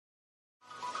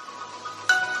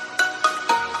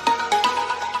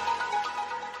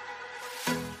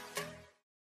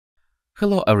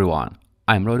Hello everyone,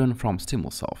 I'm Rodon from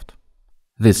Stimulsoft.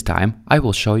 This time I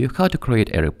will show you how to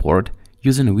create a report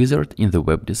using Wizard in the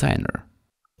Web Designer.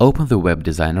 Open the Web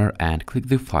Designer and click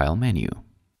the File menu.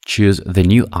 Choose the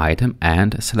new item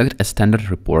and select a standard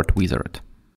report wizard.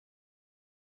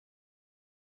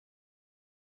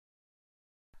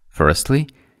 Firstly,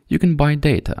 you can bind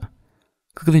data.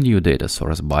 Click the New Data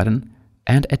Source button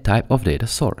and a type of data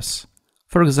source.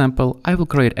 For example, I will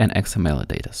create an XML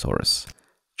data source.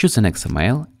 Choose an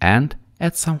XML and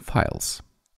add some files.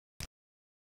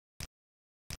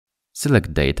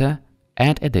 Select Data,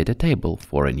 add a data table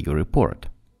for a new report.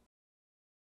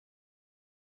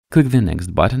 Click the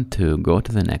Next button to go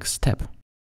to the next step.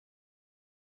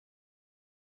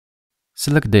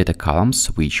 Select data columns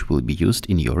which will be used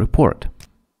in your report.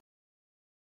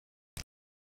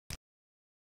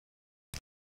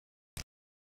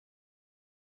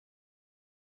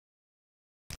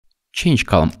 Change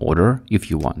column order if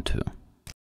you want to.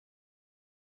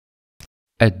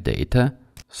 Add data,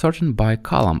 sorting by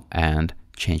column and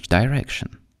change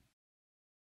direction.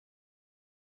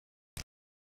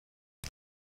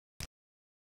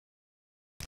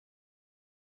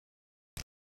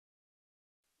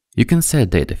 You can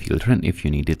set data filtering if you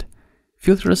need it.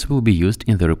 Filters will be used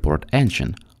in the report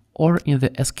engine or in the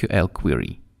SQL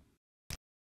query.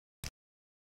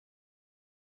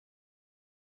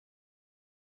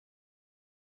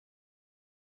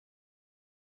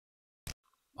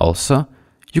 Also,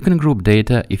 you can group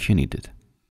data if you need it.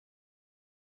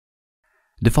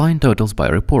 Define totals by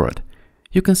report.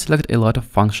 You can select a lot of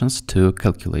functions to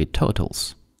calculate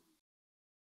totals.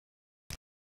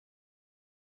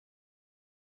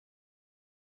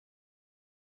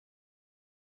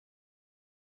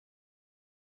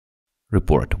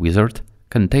 Report Wizard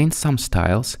contains some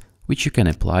styles which you can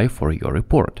apply for your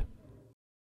report.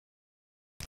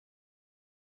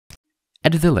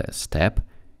 At the last tab,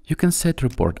 you can set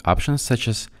report options such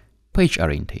as page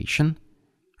orientation,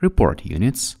 report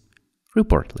units,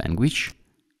 report language,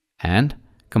 and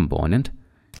component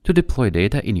to deploy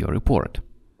data in your report.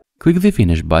 Click the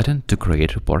Finish button to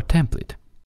create report template.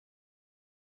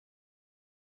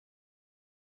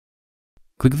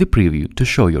 Click the Preview to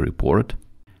show your report.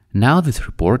 Now this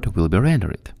report will be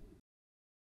rendered.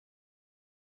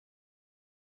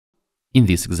 In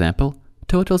this example,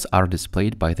 totals are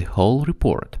displayed by the whole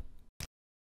report.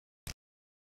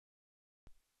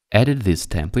 Added this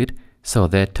template so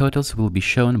that totals will be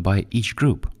shown by each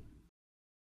group.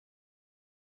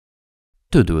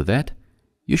 To do that,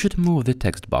 you should move the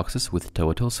text boxes with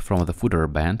totals from the footer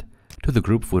band to the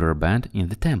group footer band in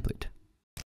the template.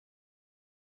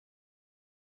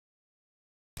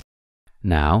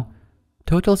 Now,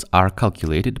 totals are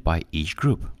calculated by each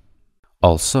group.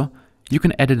 Also, you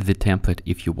can edit the template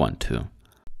if you want to.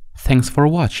 Thanks for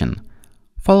watching.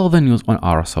 Follow the news on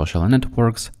our social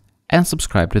networks and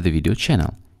subscribe to the video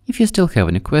channel. If you still have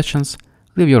any questions,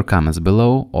 leave your comments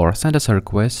below or send us a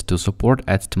request to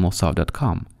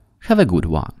support@stimulsoft.com. Have a good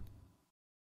one!